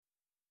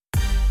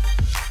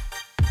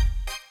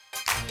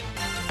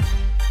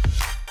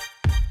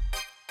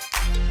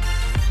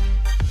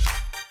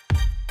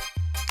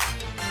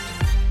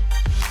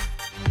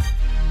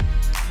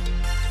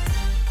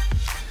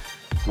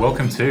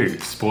Welcome to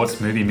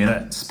Sports Movie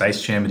Minute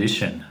Space Jam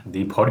Edition,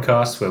 the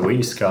podcast where we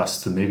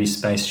discuss the movie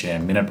Space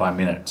Jam minute by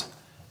minute.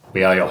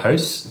 We are your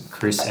hosts,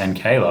 Chris and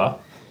Kayla,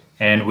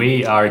 and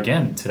we are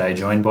again today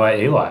joined by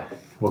Eli.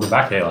 Welcome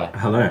back, Eli.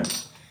 Hello.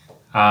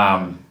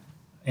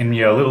 In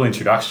your little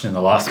introduction in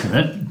the last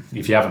minute,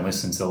 if you haven't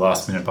listened to the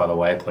last minute, by the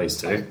way, please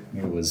do.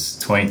 It was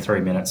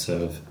 23 minutes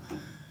of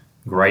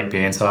great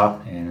banter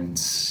and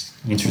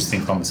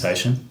interesting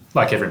conversation,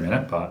 like every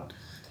minute, but...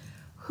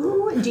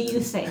 Who do you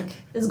think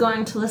is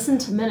going to listen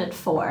to minute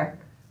 4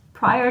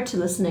 prior to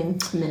listening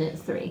to minute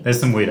 3? There's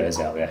some weirdos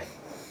out there.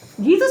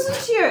 You listen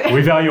to your...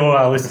 We value all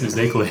our listeners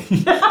equally.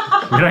 We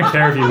don't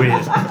care if you're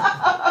weird.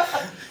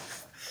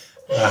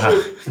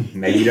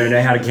 Maybe you don't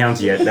know how to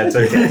count yet. That's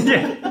okay.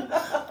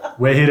 Yeah.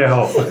 We're here to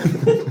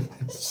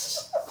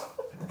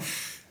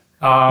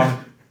help.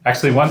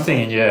 Actually, one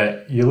thing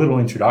in your little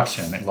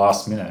introduction at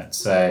last minute,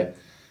 is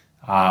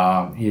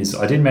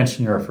I did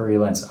mention you're a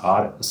freelance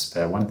artist,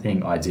 but one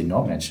thing I did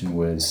not mention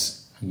was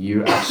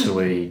you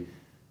actually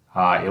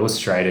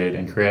illustrated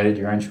and created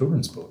your own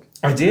children's book.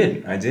 I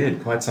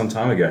did quite some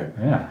time ago.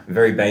 Yeah.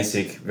 Very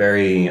basic,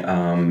 very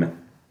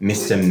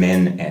Mr.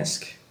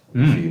 Men-esque,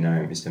 if you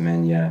know Mr.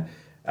 Men, yeah.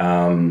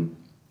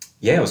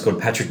 It was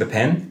called Patrick the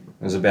Pen.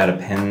 It was about a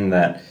pen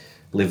that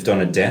lived on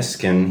a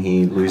desk and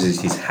he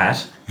loses his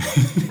hat,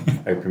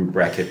 open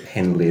bracket,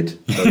 pen lid,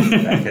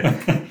 open bracket,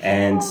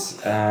 and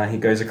he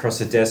goes across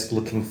the desk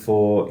looking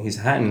for his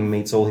hat and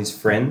meets all his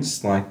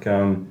friends, like...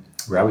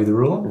 Rowby the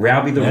Ruler?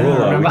 Rowby the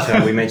Ruler, which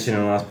we mentioned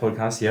in the last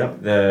podcast,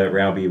 yep.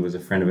 Rowby was a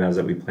friend of ours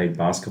that we played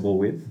basketball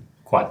with.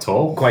 Quite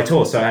tall,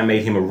 so I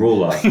made him a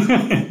ruler.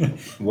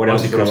 What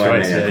else could I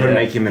make? I couldn't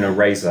make him an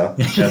eraser.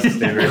 That's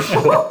very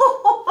short.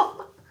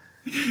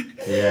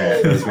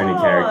 Yeah, there's many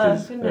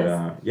characters.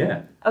 But,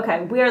 yeah.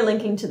 Okay, we are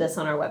linking to this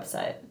on our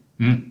website.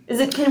 Is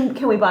it? Can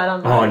we buy it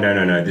online?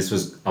 Oh, no. This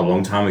was a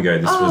long time ago.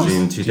 This was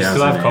in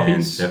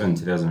 2007,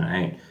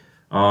 2008.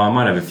 Oh, I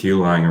might have a few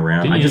lying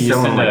around. Didn't I just you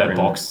sell send them a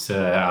box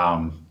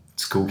to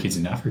school kids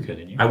in Africa,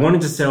 didn't you? I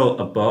wanted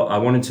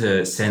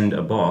to send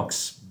a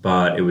box,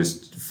 but it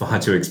was far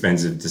too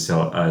expensive to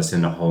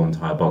send a whole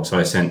entire box. So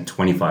I sent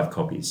 25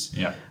 copies.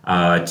 Yeah.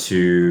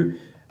 To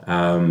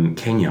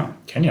Kenya.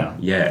 Kenya?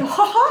 Yeah.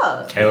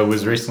 Kayla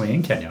was recently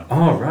in Kenya.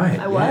 Oh, right.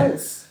 I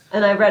was.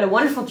 And I read a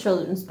wonderful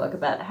children's book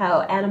about how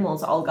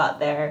animals all got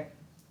their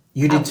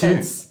You did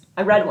outfits. too?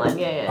 I read one,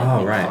 yeah.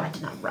 Oh, right. I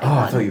did not write Oh, one.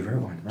 I thought you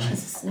wrote one, right.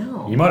 Jesus,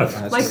 no. You might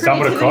have My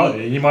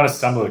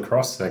stumbled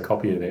across a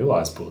copy of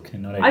Eli's book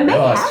and not even I may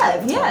realised.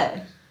 have,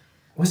 yeah.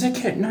 Was it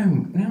Kenya? No,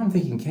 now I'm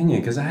thinking Kenya,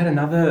 because I had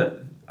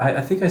another... I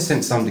think I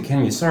sent some to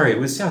Kenya. Sorry, it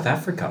was South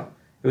Africa.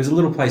 It was a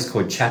little place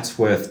called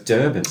Chatsworth,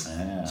 Durban.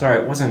 Ah. Sorry,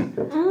 it wasn't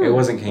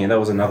Kenya. That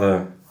was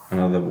another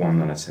one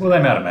that I sent. Well,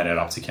 they might have made it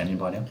up to Kenya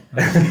by now.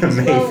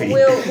 Maybe.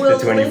 We'll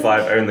the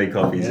 25 only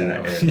copies in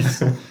that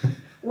area.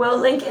 We'll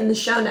link in the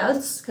show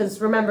notes, because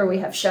remember we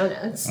have show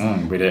notes.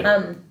 We did.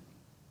 To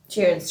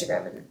your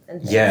Instagram and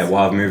things. Yeah,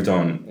 well, I've moved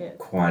on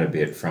quite a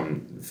bit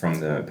from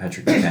the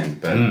Patrick the Pen,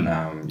 but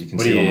you can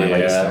see all my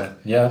latest stuff.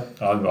 Yeah,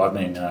 I've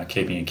been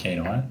keeping a keen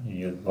eye.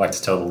 You'd like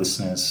to tell the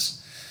listeners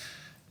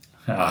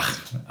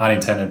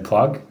unintended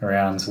plug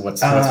around what's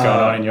going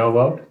on in your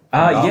world?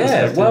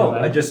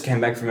 I just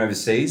came back from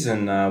overseas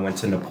and went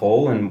to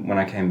Nepal, and when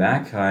I came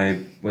back,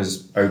 I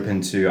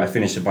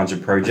finished a bunch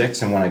of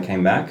projects, and when I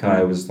came back,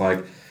 I was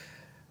like,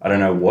 I don't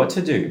know what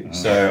to do.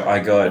 So I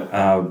got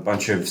a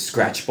bunch of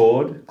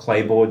scratchboard,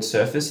 clayboard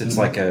surface. It's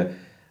like a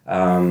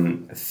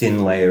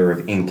thin layer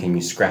of ink, and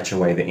you scratch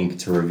away the ink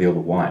to reveal the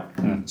white.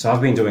 So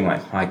I've been doing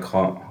like high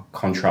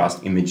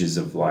contrast images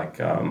of like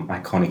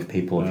iconic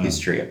people of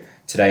history.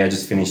 Today I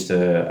just finished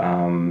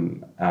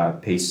a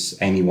piece,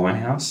 Amy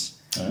Winehouse.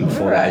 And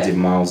before that I did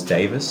Miles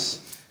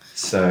Davis.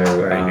 So,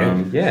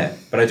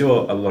 but I do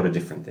a lot of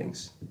different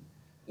things.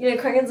 You know,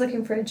 Cragen's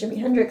looking for a Jimi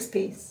Hendrix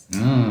piece.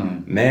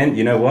 Man,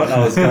 you know what?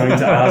 I was going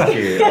to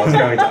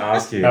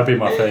ask you. That'd be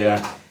my favorite,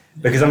 yeah.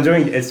 Because I'm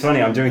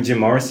doing Jim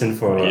Morrison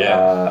for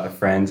a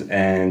friend,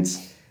 and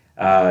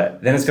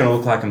then it's going to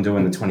look like I'm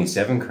doing the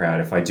 27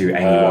 crowd if I do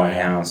Amy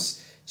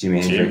Winehouse,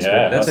 Jimi Hendrix.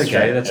 Yeah, but that's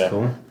okay, that's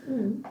cool.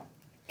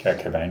 Kurt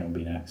Cobain will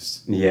be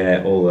next.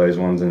 Yeah, all those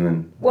ones, and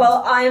then...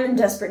 Well, I am in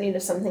desperate need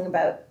of something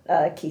about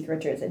Keith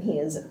Richards, and he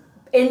is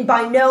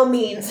by no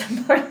means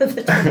part of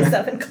the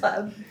 27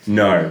 Club.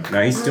 No,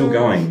 he's still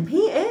going.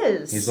 He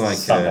is. He's like...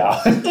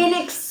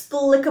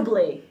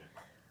 Inexplicably.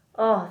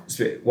 Oh.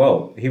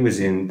 Well, he was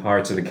in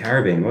Pirates of the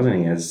Caribbean, wasn't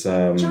he? As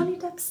Johnny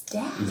Depp's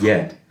dad.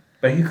 Yeah.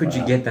 But who could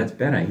you get that's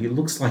better? He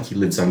looks like he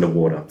lives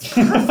underwater.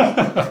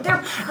 Perfect.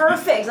 They're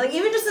perfect. Like,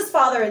 even just his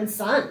father and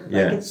son.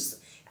 Like, it's just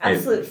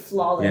absolute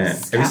flawless. Yeah.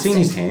 Casting. Have you seen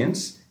his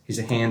hands? His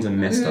hands are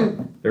messed up.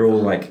 They're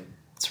all like...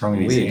 What's wrong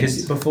with weird.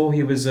 Because before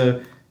he was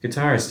a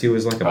guitarist, he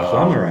was like a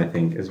plumber, I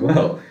think, as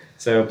well.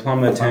 So a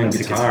plumber turned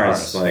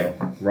guitarist, like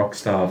rock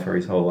star for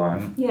his whole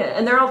life. Yeah,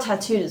 and they're all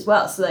tattooed as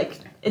well. So like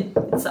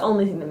it's the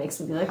only thing that makes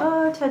me be like,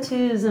 oh,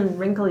 tattoos and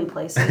wrinkly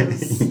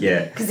places.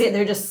 Yeah. Because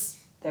they're just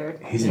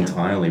He's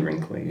entirely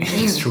wrinkly.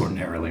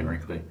 Extraordinarily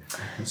wrinkly.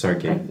 Sorry,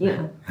 Keith.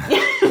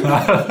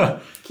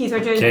 Keith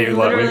Richards. Keith,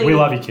 we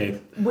love you,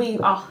 Keith. We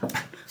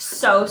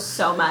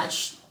so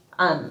much.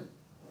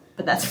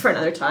 But that's for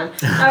another time.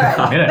 All right.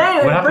 But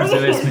anyway, what happens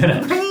in this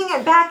minute? Bringing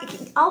it back,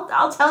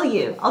 I'll tell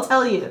you.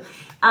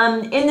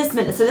 In this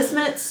minute, so this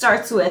minute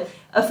starts with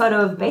a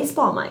photo of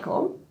Baseball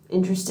Michael,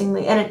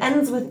 interestingly, and it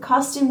ends with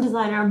costume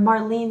designer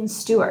Marlene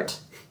Stewart.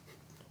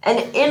 And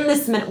in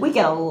this minute, we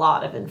get a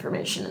lot of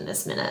information in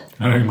this minute.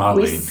 Oh, Marlene.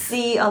 We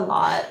see a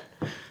lot.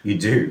 You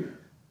do.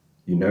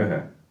 You know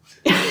her.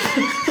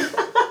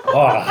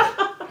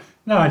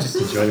 No, I just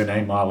enjoy the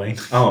name Marlene.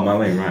 Oh,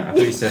 Marlene, right. I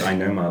thought you said I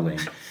know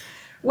Marlene.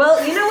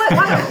 Well, you know what?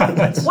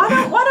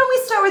 Why don't we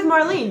start with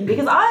Marlene?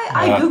 Because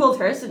I Googled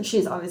her since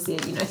she's obviously,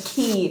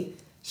 key.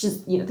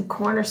 She's, the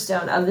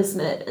cornerstone of this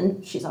minute,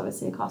 and she's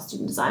obviously a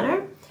costume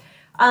designer.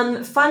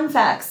 Fun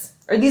facts.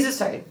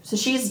 So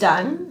she's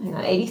done,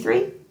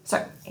 83?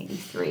 Sorry,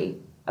 83.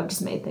 I've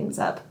just made things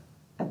up.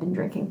 I've been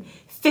drinking.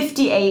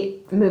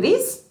 58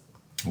 movies.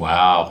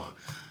 Wow.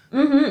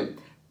 Mm-hmm.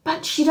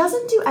 But she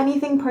doesn't do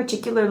anything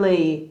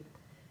particularly,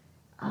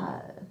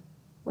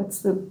 what's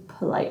the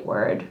polite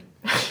word?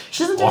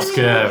 She doesn't do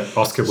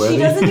Oscar worthy.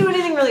 She doesn't do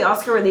anything really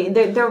Oscar worthy.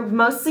 They're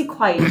mostly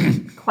quite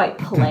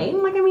plain.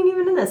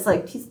 Even in this,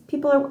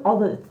 people are all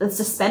the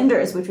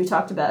suspenders, which we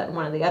talked about in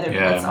one of the other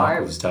minutes,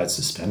 are Michael's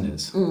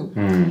suspenders.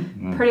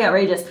 Pretty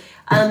outrageous.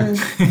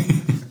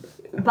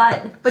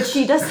 But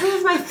she does some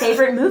of my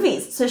favorite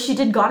movies. So she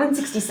did Gone in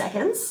 60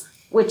 Seconds,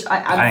 which I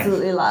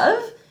absolutely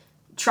love.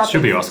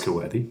 Should be Oscar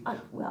worthy.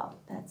 Well,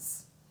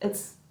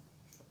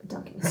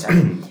 don't get me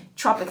started.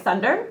 Tropic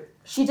Thunder,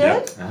 she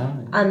did.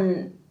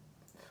 Yeah.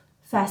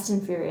 Fast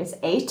and Furious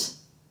 8.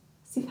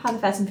 See how the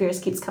Fast and Furious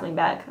keeps coming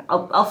back.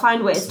 I'll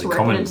find ways to work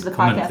it into the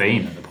common podcast.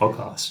 theme of the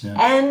podcast. Yeah.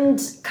 And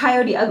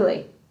Coyote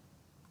Ugly.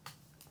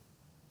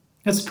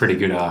 That's a pretty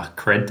good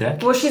cred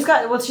deck. Well, she's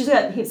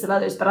got heaps of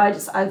others, but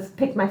I've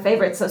picked my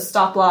favorites. So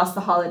Stop Loss,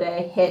 The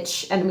Holiday,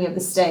 Hitch, Enemy of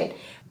the State.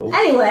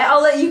 Anyway,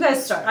 I'll let you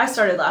guys start. I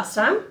started last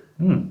time.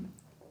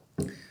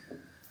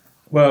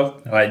 Well,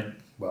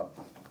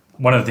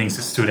 one of the things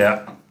that stood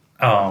out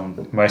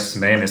most to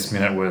me in this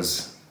minute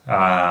was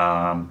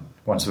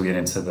once we get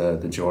into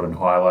the Jordan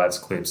highlights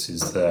clips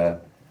is the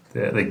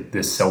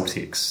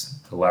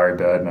Celtics, the Larry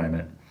Bird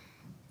moment.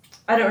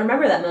 I don't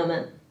remember that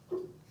moment.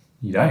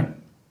 You don't?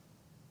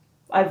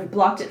 I've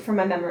blocked it from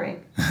my memory.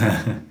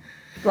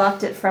 Well,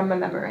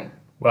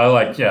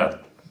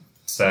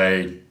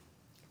 so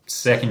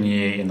second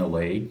year in the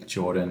league,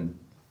 Jordan,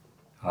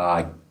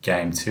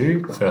 game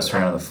 2, first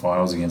round of the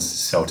finals against the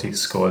Celtics,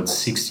 scored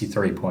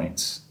 63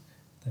 points.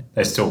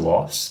 They still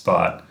lost,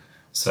 but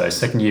so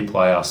second year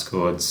player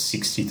scored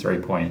 63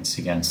 points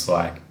against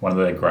one of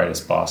the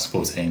greatest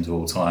basketball teams of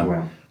all time.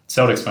 Wow.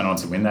 Celtics went on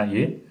to win that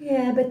year.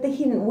 Yeah, but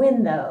he didn't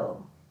win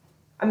though.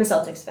 I'm a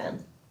Celtics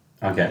fan.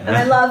 Okay. And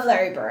I love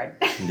Larry Bird.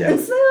 Yeah.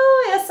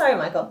 Sorry,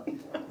 Michael.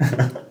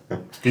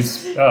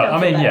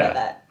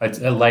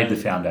 It laid the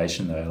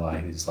foundation though.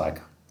 It's like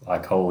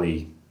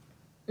holy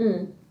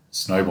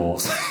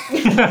snowballs.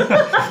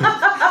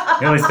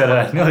 nearly said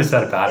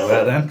a bad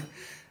word then.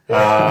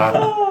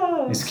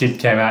 This kid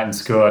came out and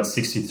scored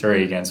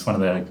 63 against one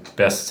of the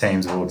best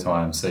teams of all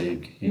time. So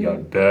you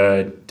got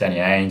Bird, Danny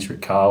Ainge,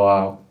 Rick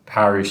Carlisle,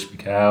 Parrish,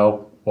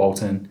 McHale,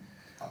 Walton.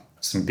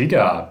 Some big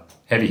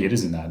heavy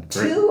hitters in that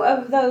group. 2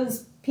 of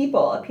those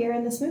people appear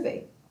in this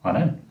movie. I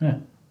know, yeah.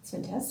 It's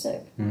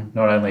fantastic.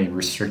 Not only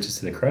restricted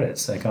to the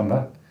credits, they come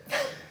back.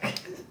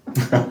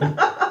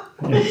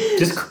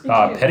 Just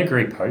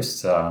pedigree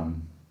post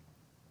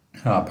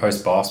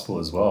basketball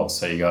as well.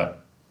 So you got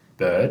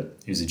Bird,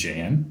 who's a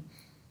GM.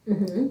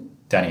 Mm-hmm.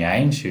 Danny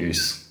Ainge,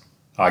 who's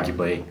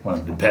arguably one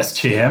of the best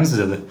GMs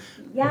of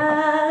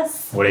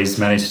what he's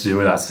managed to do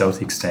with that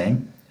Celtics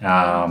team.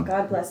 God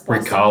bless Boston.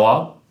 Rick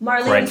Carlisle.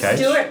 Marlene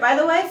Stewart, by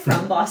the way,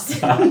 from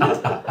Boston.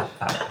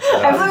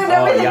 I've learned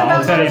everything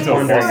about Marlene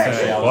Stewart.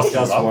 I was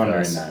just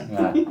wondering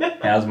that.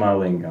 How's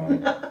Marlene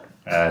going?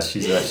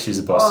 She's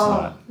a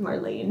Bostonite.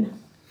 Marlene.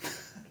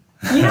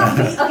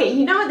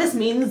 You know what this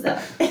means, though?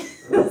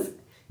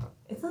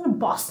 It's not a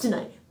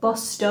Bostonite.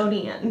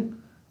 Bostonian.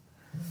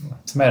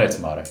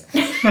 Tomato.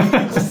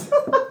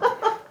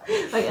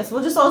 I guess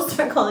we'll just all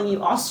start calling you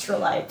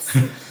Australites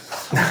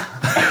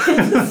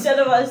instead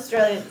of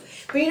Australians.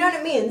 But you know what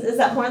it means is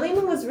that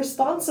Marlene was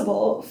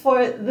responsible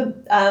for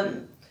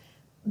the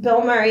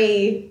Bill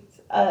Murray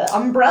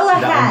umbrella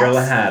hat. The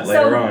umbrella hat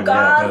later on.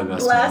 God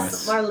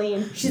bless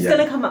Marlene. She's going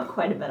to come up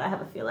quite a bit, I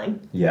have a feeling.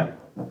 Yeah.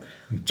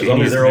 As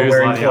long as they're all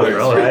wearing clothes,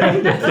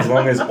 right? As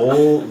long as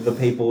all the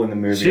people in the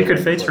movie. She could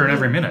feature in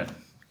every minute.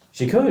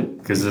 She could.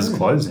 Because there's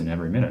clothes in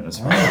every minute. That's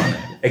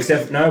right.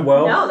 Except, that's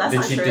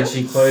not true. Did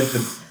she clothe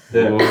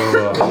the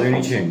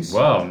Looney Tunes?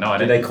 Well, no, I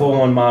didn't. Did they call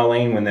on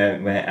Marlene when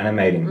they're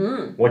animating?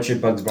 What should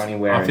Bugs Bunny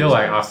wear? I feel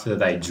like after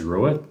they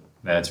drew it,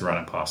 they had to run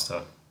it past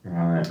her.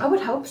 Right. I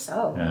would hope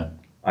so. Yeah.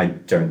 I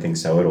don't think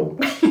so at all.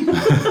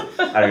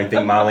 I don't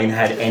think Marlene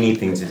had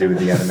anything to do with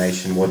the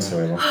animation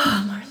whatsoever.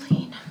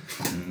 Marlene.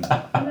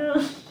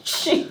 No,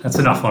 she That's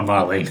enough on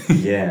Marlene.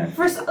 Yeah.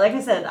 First, like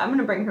I said, I'm going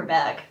to bring her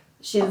back.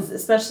 She's,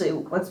 especially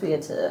once we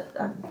get to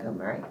Bill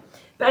Murray.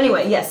 But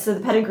anyway, yes, so the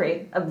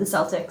pedigree of the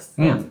Celtics.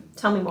 Yeah.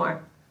 Tell me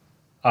more.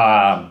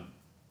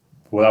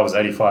 Well, that was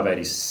 85,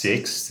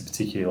 86, the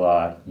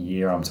particular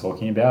year I'm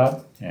talking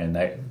about, and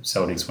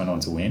Celtics went on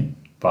to win.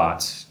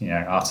 But,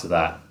 after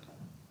that,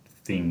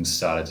 things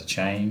started to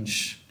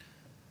change.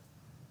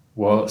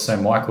 Well, so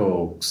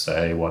Michael,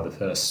 the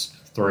first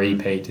 3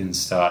 peat didn't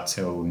start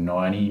till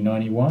 90,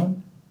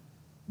 91?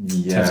 Yeah.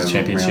 In terms of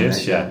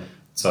championships, around that,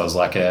 So it was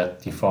like a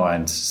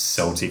defined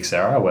Celtics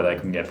era where they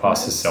couldn't get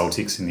past the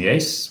Celtics in the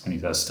East when he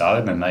first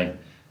started, and they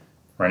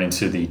ran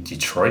into the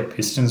Detroit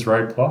Pistons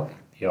roadblock,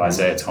 the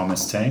Isaiah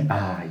Thomas team.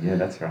 Ah, yeah,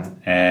 that's right.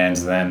 And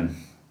then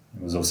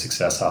it was all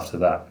success after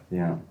that.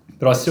 Yeah.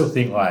 But I still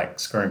think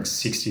scoring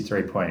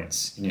 63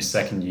 points in your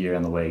second year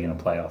in the league in a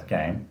playoff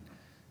game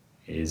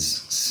is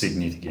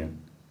significant.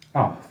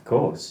 Oh, of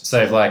course.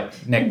 So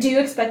Do you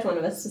expect one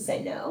of us to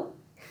say no?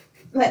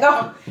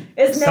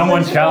 It's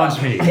someone negligible.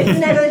 challenge me. It's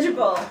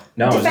negligible.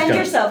 No, Defend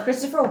yourself,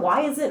 Christopher.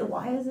 Why is it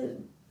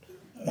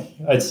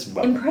It's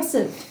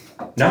impressive?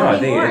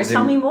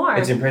 Tell me more.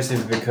 It's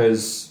impressive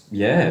because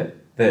that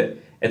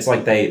it's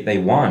like they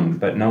won,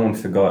 but no one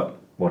forgot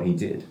what he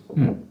did.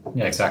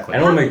 Yeah, exactly.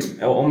 And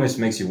it almost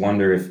makes you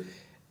wonder if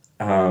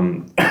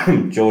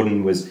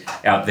Jordan was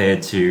out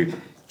there to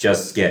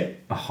just get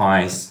a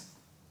high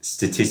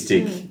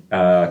statistic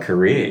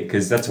career,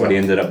 because that's what he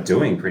ended up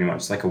doing pretty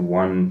much, like a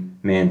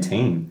one-man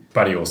team.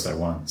 But he also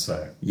won,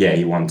 so... Yeah,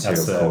 he won too,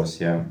 of course,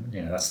 yeah.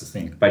 Yeah, that's the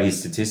thing. But his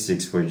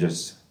statistics were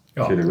just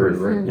through the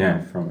roof.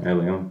 Yeah, from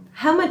early on.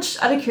 How much,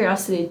 out of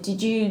curiosity,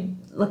 did you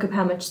look up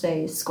how much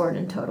they scored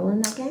in total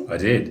in that game? I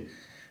did.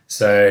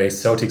 So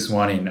Celtics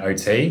won in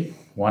OT,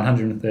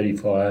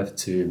 135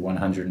 to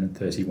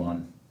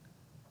 131.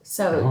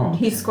 So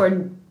he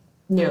scored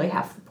nearly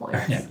half the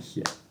points. Yeah.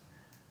 Yeah.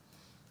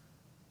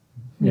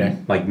 Yeah.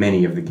 Like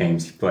many of the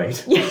games he played.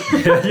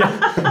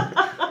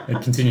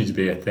 It continued to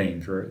be a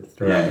theme throughout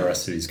the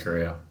rest of his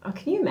career. Oh,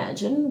 can you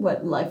imagine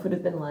what life would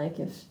have been like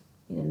if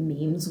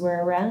memes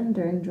were around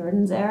during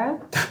Jordan's era?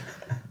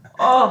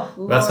 Oh,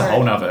 Lord. That's a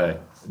whole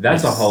nother...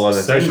 That's a whole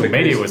other thing. Social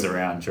media was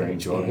around during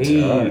Jordan's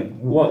era.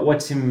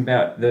 What's him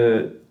about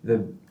the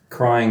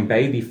crying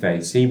baby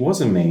face? He was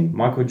a meme.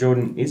 Michael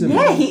Jordan is a meme.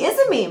 Yeah, he is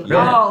a meme.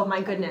 Yeah. Oh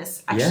my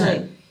goodness.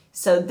 Actually,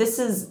 so this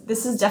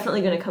is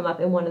definitely going to come up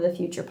in one of the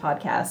future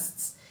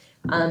podcasts.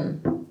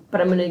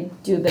 But I'm going to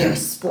do a bit of a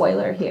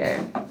spoiler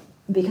here,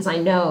 because I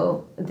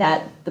know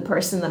that the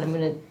person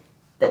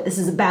that this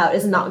is about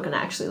is not going to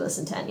actually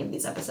listen to any of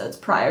these episodes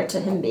prior to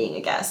him being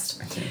a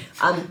guest.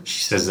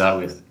 She says that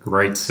with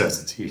great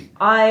certainty.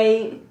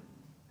 I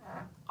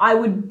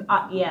would,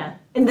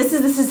 and this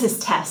is his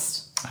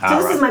test.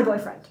 So this is my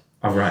boyfriend.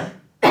 All right.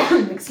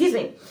 Excuse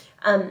me.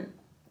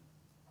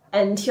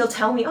 And he'll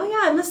tell me, oh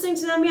yeah, I'm listening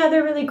to them. Yeah,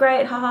 they're really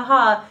great. Ha ha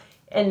ha.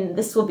 And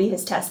this will be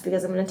his test,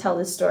 because I'm going to tell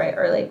this story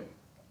early.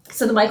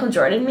 So the Michael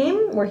Jordan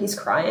meme where he's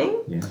crying.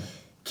 Yeah.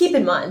 Keep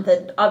in mind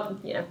that,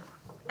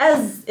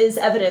 as is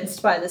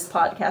evidenced by this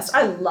podcast,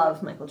 I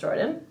love Michael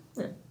Jordan.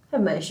 I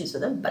have my issues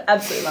with him, but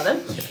absolutely love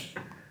him.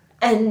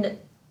 And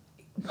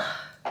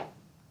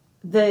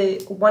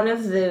one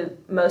of the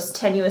most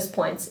tenuous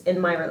points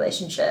in my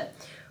relationship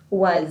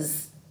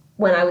was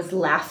when I was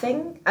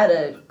laughing at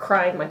a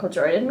crying Michael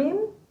Jordan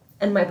meme,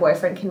 and my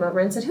boyfriend came over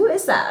and said, "Who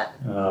is that?"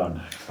 Oh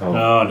no.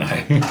 Oh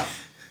no.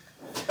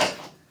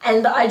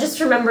 And I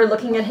just remember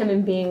looking at him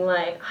and being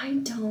like, I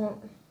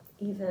don't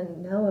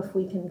even know if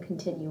we can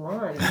continue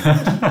on.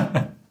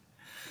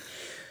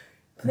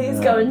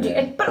 Please go and do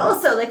it. But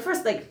also,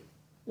 first,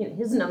 he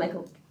doesn't know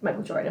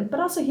Michael Jordan,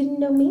 but also he didn't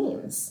know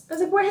memes. I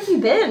was like, where have you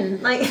been?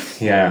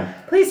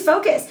 Please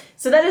focus.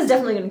 So that is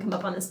definitely going to come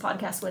up on this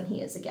podcast when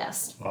he is a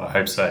guest. Well, I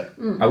hope so.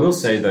 I will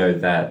say, though,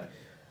 that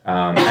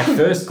at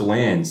first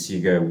glance, you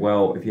go,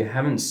 well, if you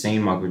haven't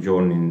seen Michael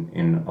Jordan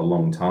in a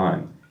long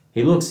time,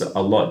 he looks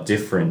a lot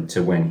different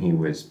to when he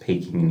was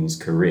peaking in his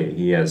career.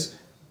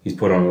 He's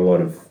put on a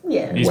lot of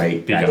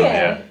weight.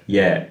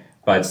 Yeah,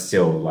 but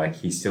still,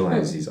 he still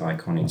has his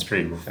iconic it's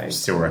pretty face.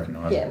 Still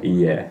recognisable.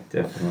 Yeah,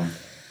 definitely.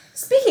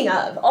 Speaking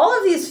of, all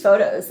of these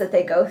photos that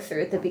they go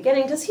through at the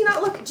beginning, does he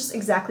not look just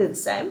exactly the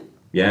same?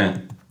 Yeah.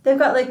 They've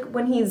got,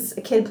 when he's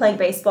a kid playing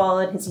baseball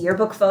and his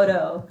yearbook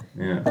photo.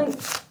 Yeah.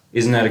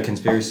 Isn't that a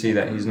conspiracy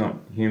that he's not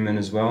human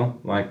as well?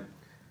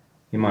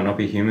 He might not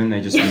be human. They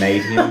just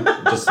made him,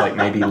 just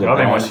maybe LeBron. I've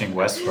been watching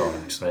Westworld,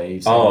 actually.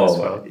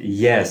 Westworld?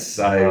 Yes.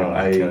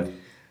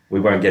 We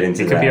won't get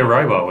into that. It could be a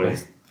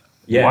robot.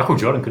 Yeah. Michael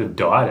Jordan could have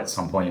died at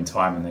some point in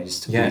time, and they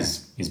just took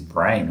his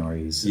brain or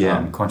his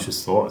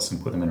conscious thoughts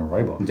and put them in a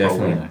robot.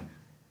 Definitely. Probably,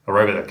 a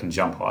robot that can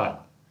jump higher.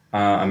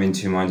 I'm in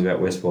two minds about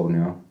Westworld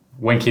now.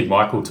 When Kid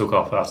Michael took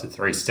off after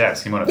 3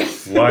 steps, he might have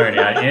flown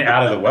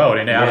out of the world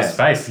into outer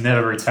space and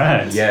never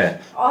returned.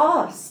 Yeah.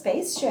 Oh,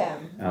 Space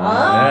Jam.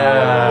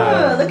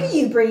 Look at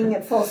you bringing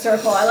it full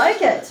circle. I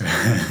like it.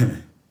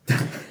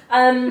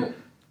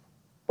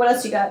 What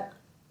else you got?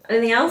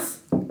 Anything else?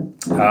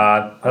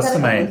 That's the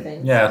main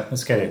thing. Yeah,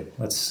 let's get it.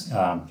 Let's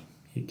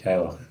hit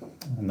Kayla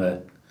and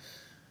the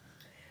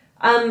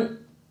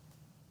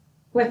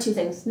We have two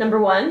things. Number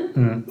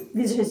one,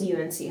 these are his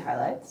UNC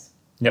highlights.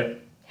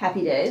 Yep.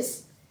 Happy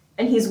days.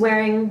 And he's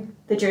wearing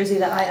the jersey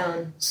that I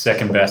own.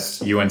 Second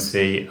best UNC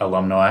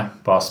alumni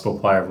basketball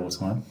player of all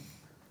time.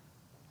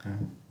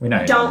 We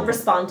know. Don't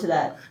respond to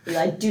that.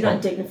 I do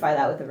not dignify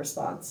that with a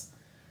response.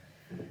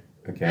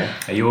 Okay.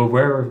 Are you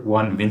aware of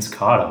one Vince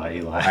Carter,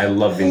 Eli? I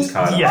love Vince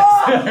Carter. Yes.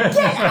 Oh,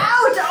 get out!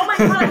 Oh my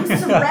god, I'm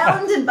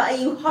surrounded by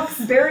you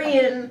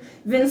Hawksburyan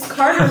Vince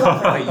Carter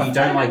lovers. Wait, you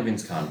don't like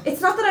Vince Carter?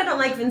 It's not that I don't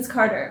like Vince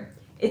Carter.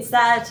 It's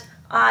that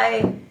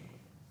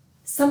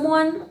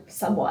someone,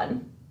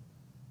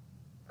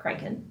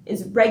 Crankin,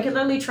 is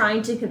regularly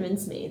trying to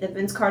convince me that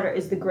Vince Carter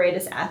is the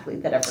greatest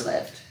athlete that ever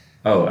lived.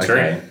 Oh, okay.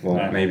 True.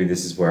 Well, maybe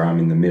this is where I'm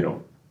in the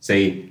middle.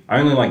 See, I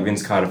only like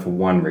Vince Carter for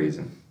one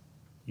reason.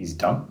 He's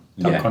dunk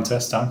Yeah.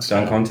 contest dunks.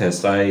 Dunk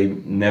contest. I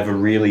never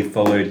really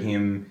followed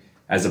him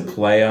as a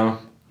player.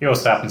 He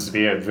also happens to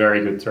be a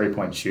very good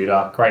 3-point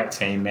shooter. Great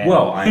team man.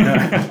 Well,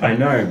 I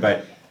know,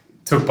 but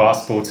took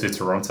basketball to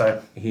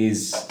Toronto.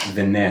 his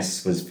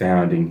finesse was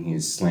found in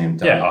his slam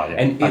dunk. Yeah,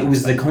 and it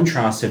was 100%. the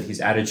contrast of his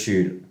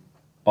attitude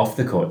off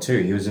the court too.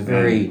 He was a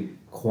very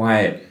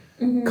quiet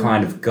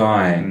kind of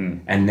guy,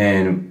 and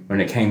then when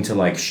it came to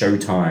like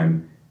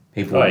showtime,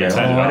 people would you go,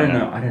 turned it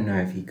on, I don't know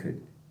if he could,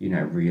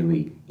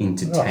 really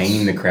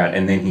entertain the crowd,"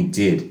 and then he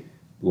did,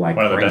 like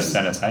One of the crazy. best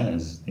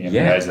entertainers. The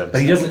Yeah, NBA's ever but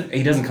seen.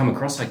 he doesn't come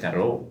across like that at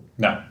all.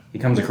 No. He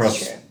comes That's across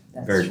true.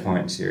 That's very true. quiet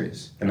and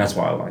serious, and that's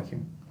why I like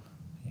him.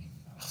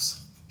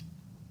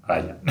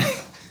 Yeah.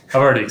 I've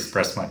already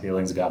expressed my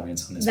feelings about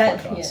Vince on this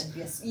podcast.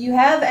 Yes, you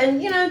have,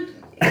 and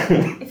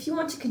if you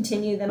want to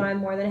continue, then I'm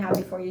more than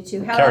happy for you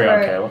to. Carry on,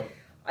 However,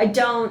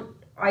 Kayla.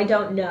 I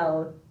don't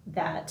know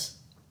that.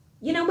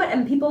 You know what?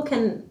 And people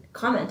can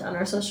comment on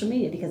our social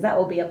media because that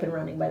will be up and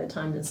running by the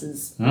time this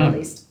is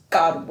released,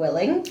 God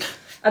willing,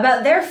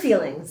 about their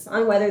feelings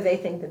on whether they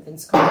think that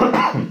Vince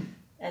Carter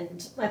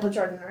and Michael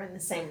Jordan are in the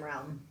same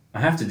realm. I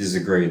have to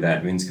disagree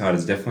that Vince Carter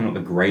is definitely not the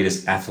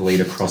greatest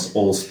athlete across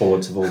all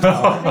sports of all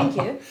time. Thank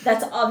you.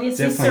 That's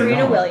obviously Definitely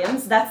Serena not.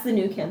 Williams. That's the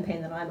new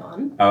campaign that I'm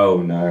on.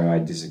 Oh no, I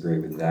disagree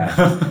with that.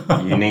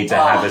 You need to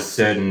have a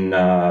certain,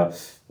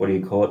 what do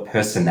you call it,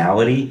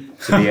 personality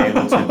to be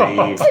able to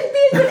To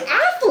be a good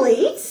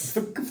athlete,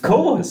 be. Of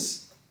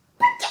course.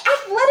 but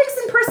athletics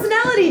and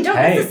personality don't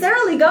Hey,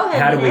 necessarily go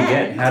hand How do in we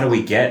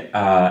hand. get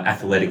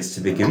athletics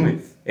to begin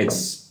with?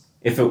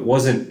 If it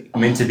wasn't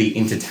meant to be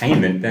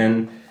entertainment,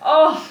 then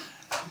Oh,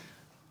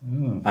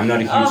 I'm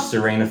not a huge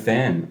Serena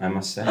fan, I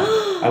must say.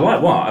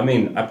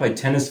 I played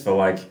tennis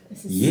for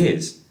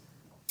years.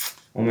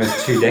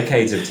 Almost 2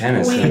 decades of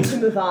tennis. we need and- to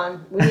move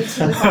on. We need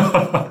to move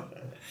on.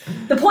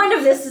 The point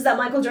of this is that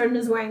Michael Jordan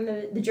is wearing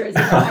the jersey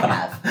that I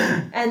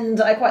have,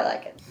 and I quite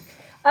like it.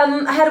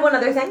 I had one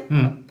other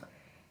thing.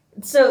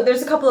 So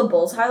there's a couple of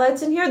Bulls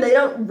highlights in here. They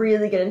don't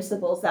really get into the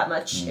Bulls that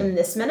much in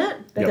this minute,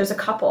 but there's a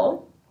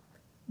couple.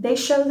 They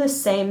show the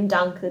same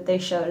dunk that they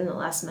showed in the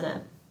last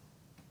minute.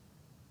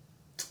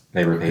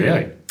 They repeat Really?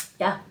 it.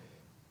 Yeah.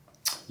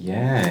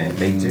 Yeah,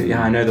 they do.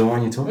 Yeah, I know the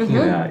one you're talking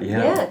about.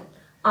 Yeah.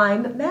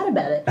 I'm mad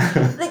about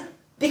it.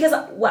 Because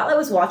while I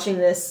was watching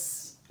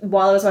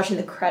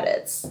the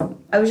credits,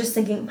 I was just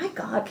thinking, my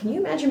God, can you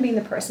imagine being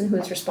the person who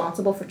is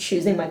responsible for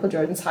choosing Michael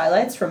Jordan's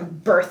highlights from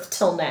birth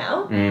till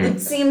now? It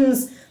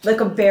seems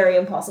like a very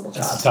impossible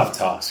job. It's a tough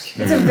task.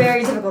 It's a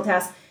very difficult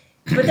task.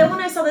 But then when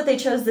I saw that they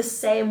chose the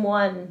same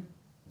one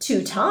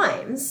 2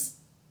 times,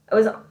 I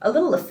was a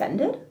little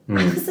offended.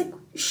 I was like,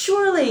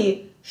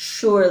 surely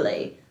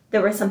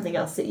there was something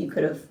else that you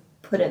could have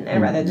put in there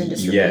rather than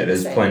just repeat the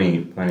there's same.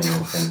 plenty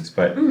of things,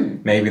 but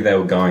maybe they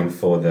were going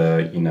for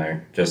the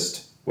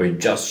we're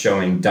just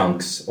showing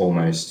dunks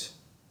almost,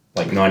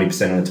 like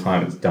 90% of the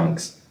time it's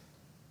dunks.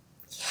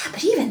 Yeah,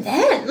 but even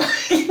then,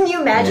 can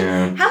you imagine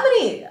Yeah. how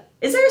many?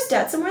 Is there a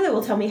stat somewhere that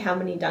will tell me how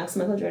many dunks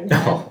Michael Jordan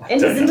had Oh, I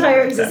in don't his know.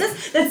 entire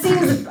existence? That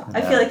seems.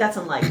 I feel like that's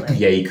unlikely.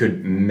 Yeah, you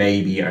could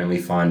maybe only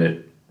find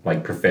it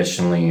like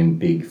professionally in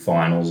big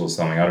finals or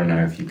something. I don't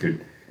know if you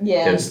could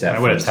Yeah. get a stat. I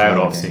would have for tailed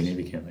some off games.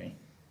 significantly.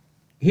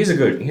 Here's a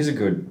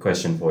good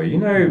question for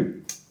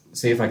you.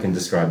 See if I can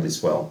describe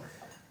this well.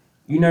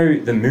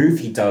 The move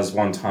he does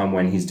one time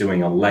when he's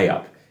doing a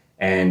layup,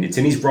 and it's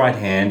in his right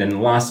hand,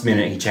 and last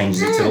minute he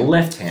changes it to the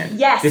left hand.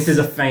 Yes. This is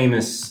a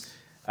famous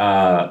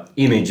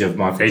image of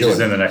Michael Features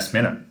Jordan. in the next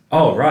minute.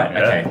 Oh, right. Yeah.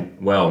 Okay.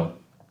 Well,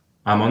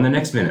 I'm on the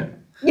next minute.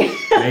 Maybe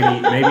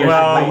I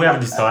Well, should we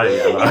haven't decided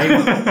yet.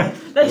 Right?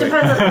 That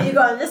depends on who you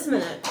got in this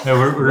minute.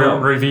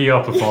 Review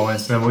your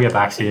performance, and then we'll get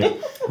back to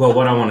you. Well,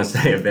 what I want to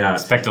say about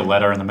Expect a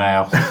letter in the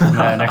mail in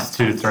the next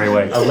 2 to 3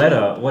 weeks. a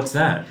letter, what's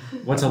that?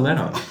 What's a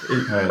letter?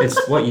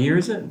 It's what year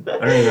is it? I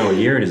don't even know what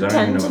year it is. I don't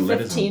 10 even know to what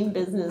letters are. 15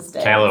 business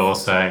days. Kayla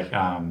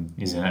also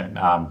is in it,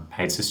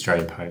 hates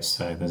Australia Post,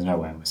 so there's no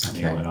way we're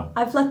sending a letter.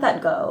 I've let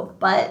that go,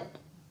 but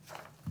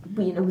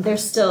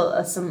there's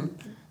still some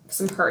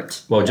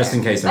hurt. Well, just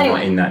in case I'm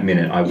not in that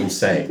minute, I will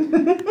say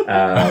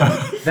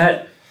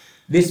that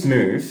this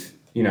move,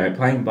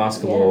 playing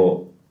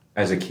basketball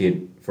as a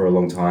kid for a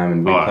long time,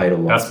 and we played a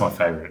lot. That's my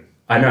favourite.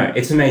 I know,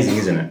 it's amazing,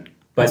 isn't it?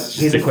 But It's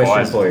here's a just question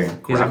defies for you. Here's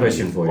a gravity,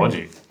 question for you.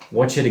 logic.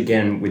 Watch it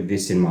again with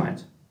this in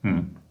mind.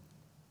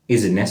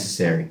 Is it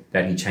necessary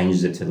that he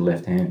changes it to the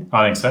left hand?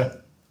 I think so.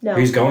 No.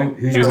 Who's going?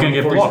 Who's He was going going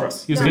to get for blocked.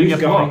 his, He was No. going to who's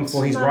get going blocked.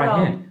 for his Not at right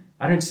all. hand?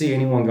 I don't see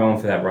anyone going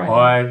for that right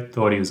hand. I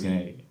thought he was going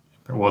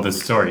to. Well, the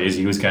story is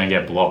he was going to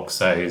get blocked,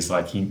 so he was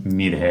like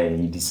mid-head.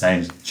 He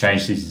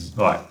changed his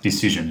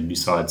decision and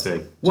decided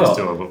to just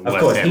do a of left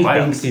course, hand he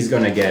layup. thinks he's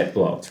going to get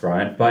blocked,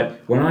 right?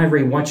 But when I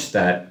rewatched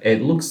that,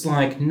 it looks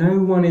like no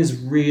one is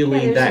really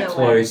Yeah, there's that no way.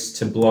 close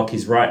to block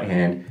his right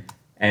hand.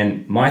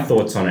 And my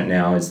thoughts on it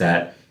now is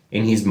that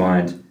in his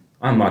mind,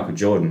 I'm Michael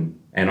Jordan,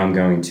 and I'm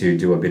going to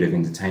do a bit of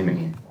entertainment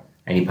here.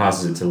 And he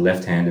passes it to the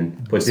left hand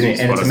and puts it in, and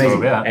That's it's what it's all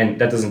amazing. about. And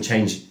that doesn't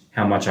change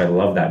how much I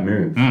love that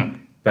move.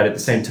 But at the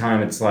same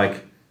time, it's like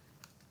it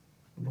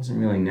wasn't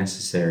really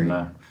necessary.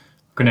 No.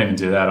 Couldn't even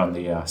do that on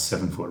the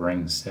 7-foot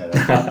rings at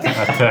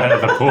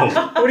the pool.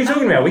 What are you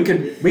talking about? We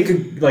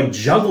could like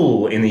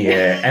juggle in the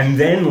air and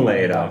then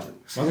lay it up.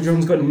 Michael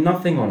Jordan's got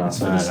nothing on us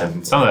for the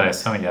 7 Some of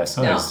those,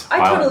 No, those I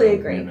totally highlight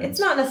agree. movements. It's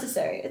not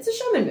necessary. It's a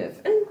showman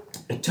move.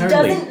 And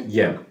Totally. Doesn't-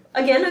 Yeah.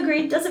 again,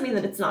 agreed, doesn't mean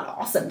that it's not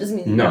awesome. Doesn't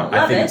mean that you No, don't I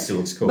love think it. it still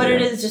looks cool. But yeah.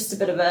 it is just a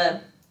bit of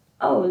a,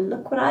 oh,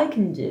 look what I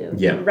can do.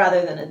 Yeah.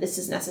 Rather than a, this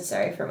is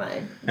necessary for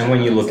my. And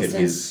when you look at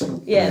existence.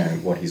 his, Yeah.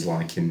 what he's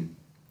like in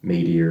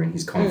media and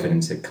his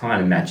confidence, it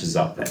kind of matches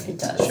up that It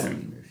does.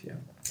 showman move. Yeah.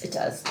 It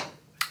does.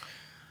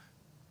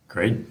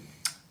 Great.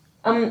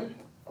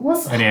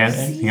 Well,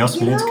 Anything else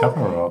we need to cover?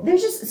 Or?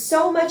 There's just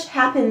so much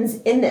happens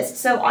in this.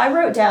 So I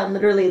wrote down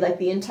literally like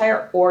the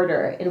entire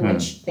order in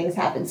which things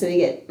happen. So we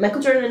get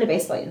Michael Jordan in a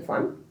baseball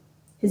uniform,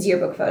 his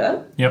yearbook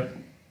photo. Yep.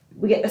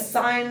 We get a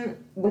sign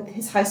with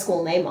his high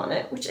school name on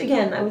it, which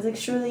again, I was like,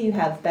 surely you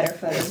have better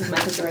photos of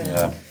Michael Jordan.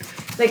 Yeah.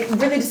 Like,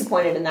 really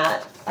disappointed in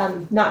that.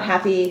 Not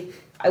happy.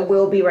 I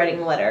will be writing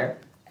a letter.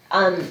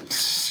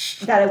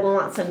 That I will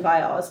not send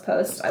via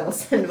Ozpost. I will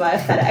send via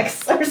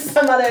FedEx or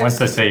some other. Once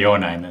they see your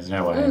name, there's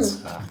no way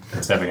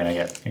it's ever going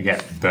to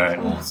get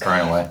burnt or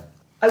thrown away.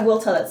 I will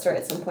tell that story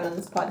at some point on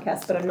this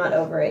podcast, but I'm not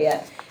over it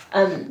yet.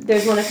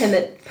 There's one of him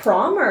at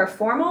prom or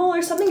formal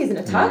or something. He's in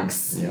a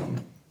tux. Yeah.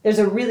 There's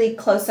a really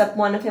close-up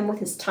one of him with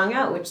his tongue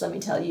out, which, let me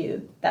tell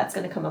you, that's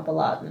going to come up a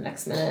lot in the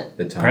next minute.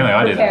 The time. Apparently,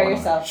 I did that Prepare one.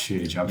 yourself.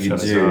 Shoot a jump You shot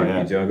as do. well.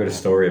 Yeah. You do. I got a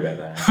story about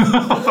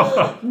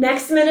that.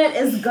 Next minute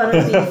is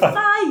gonna be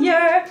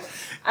fire.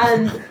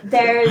 And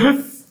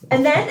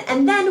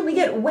then we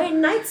get Wayne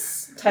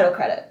Knight's title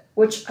credit,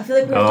 which I feel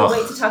like we have to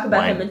wait to talk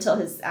about Wayne. him until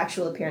his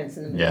actual appearance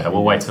in the movie. Yeah,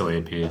 we'll wait till he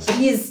appears.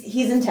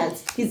 He's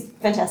intense. He's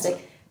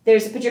fantastic.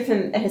 There's a picture of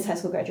him at his high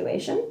school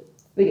graduation.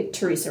 We get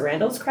Teresa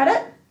Randall's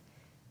credit,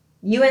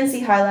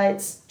 UNC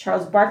highlights,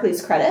 Charles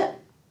Barkley's credit,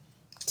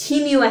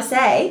 Team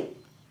USA,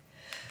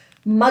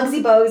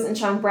 Muggsy Bogues and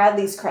Sean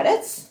Bradley's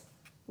credits.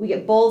 We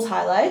get Bulls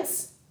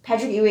highlights,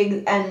 Patrick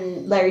Ewing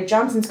and Larry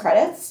Johnson's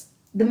credits,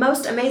 the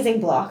most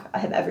amazing block I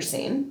have ever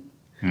seen.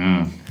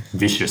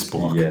 Vicious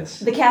block. Yes.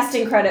 The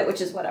casting credit,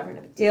 which is whatever,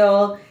 no big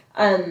deal.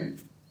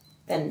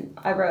 Then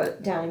I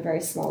wrote down in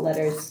very small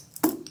letters,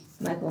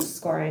 Michael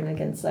scoring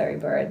against Larry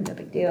Bird, no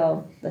big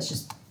deal. Let's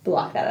just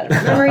block that out of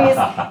our memories.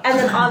 And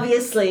then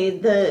obviously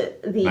the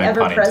No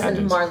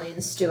ever-present pun intended.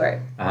 Marlene Stewart.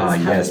 Ah,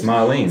 is yes, highlighted.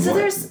 Marlene. So what?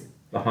 there's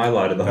The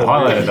highlight of the The whole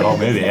highlight movie. of the whole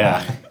movie,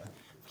 yeah.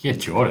 Yeah,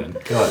 Jordan.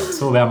 God,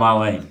 it's all about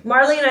Marlene.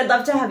 Marlene, I'd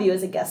love to have you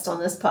as a guest on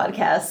this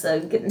podcast, so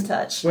get in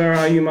touch. Where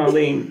are you,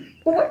 Marlene?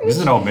 Where This is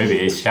is an old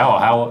movie.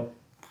 How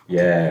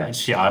Yeah.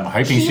 I'm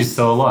hoping she's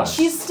still alive.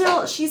 she's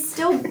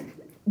still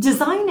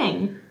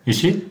designing. Is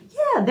she?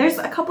 Yeah, there's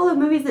a couple of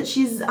movies that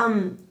she's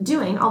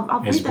doing. I'll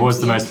read them What was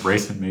to the you. most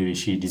recent movie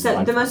she So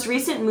designed? the most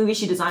recent movie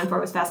she designed for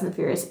was Fast and the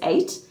Furious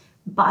 8,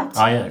 but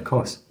Oh yeah, of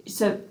course.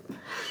 so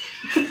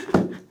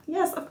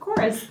yes, of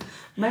course,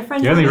 my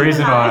friend. The only Marlene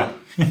reason and I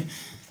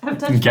have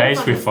touched engaged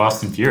base on with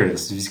Fast and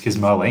Furious is because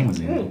Marlene was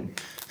in it.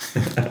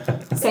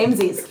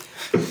 Samesies.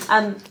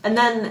 And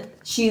then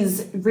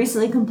she's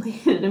recently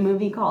completed a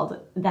movie called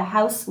The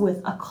House with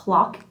a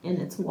Clock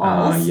in Its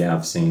Walls. Yeah,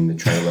 I've seen the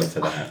trailer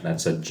for that.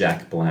 That's a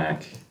Jack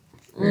Black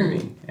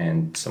movie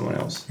and someone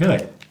else.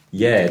 Really?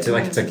 Yeah, it's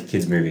like a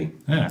kid's movie.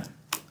 Yeah.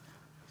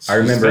 I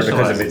remember it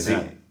because of Specialised its in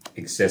that.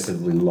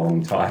 excessively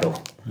long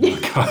title.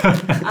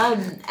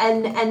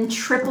 And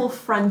Triple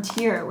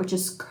Frontier, which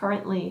is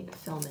currently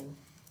filming.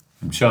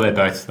 I'm sure they're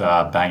both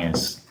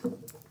bangers.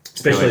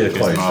 Especially the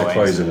Because clothes. The Marlene's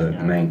clothes are in it, the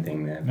yeah. main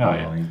thing there. Oh,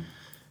 yeah. Marlene.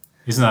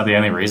 Isn't that the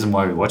only reason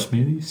why we watch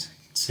movies?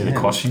 See the Yeah,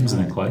 costumes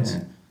and the right, clothes.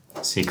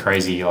 yeah. See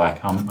crazy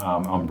like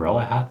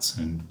umbrella hats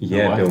and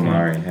Yeah, the Bill like,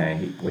 Murray.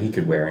 Hey, he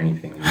could wear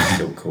anything. and He's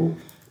still cool.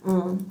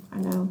 I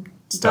know.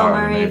 Star Bill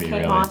of the Murray, movie, Kate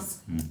really. Moss.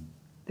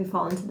 They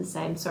fall into the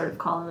same sort of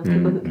column of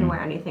people who can wear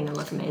anything and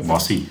look amazing.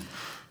 Mossy.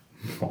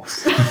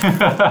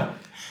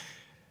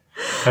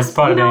 That's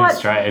part You of know being what?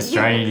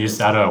 Australian. You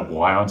just add a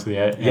Y onto the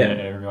end Yeah. of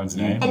everyone's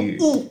name. An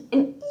E,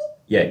 an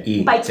Yeah,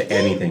 E Bike to E.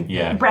 anything.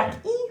 Yeah.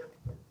 breath E,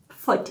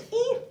 foot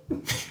E.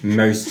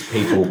 Most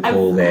people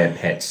call their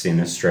pets in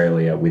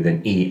Australia with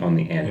an E on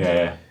the end.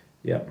 Yeah.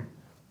 Yeah.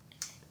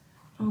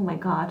 Oh my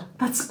god,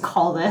 let's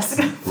call this.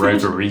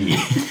 Rovery.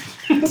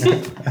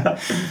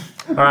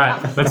 All right,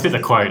 let's hit the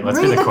quote. Let's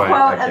Read hit the the quote.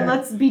 quote Okay. and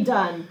let's be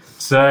done.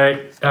 So,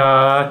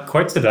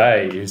 quote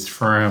today is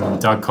from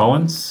Doug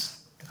Collins,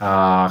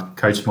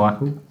 Coach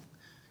Michael,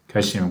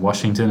 coaching in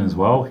Washington as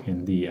well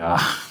in the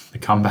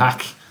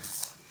comeback,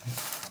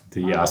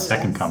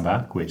 second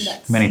comeback, which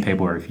many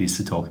people refuse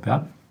to talk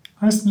about.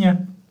 I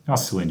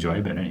still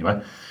enjoy, but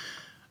anyway.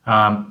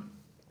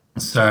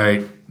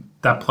 So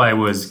that play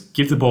was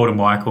give the ball to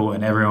Michael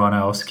and everyone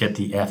else get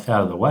the F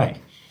out of the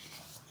way.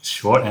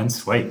 Short and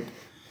sweet.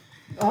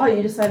 Oh,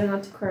 you decided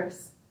not to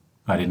curse.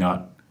 I did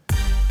not.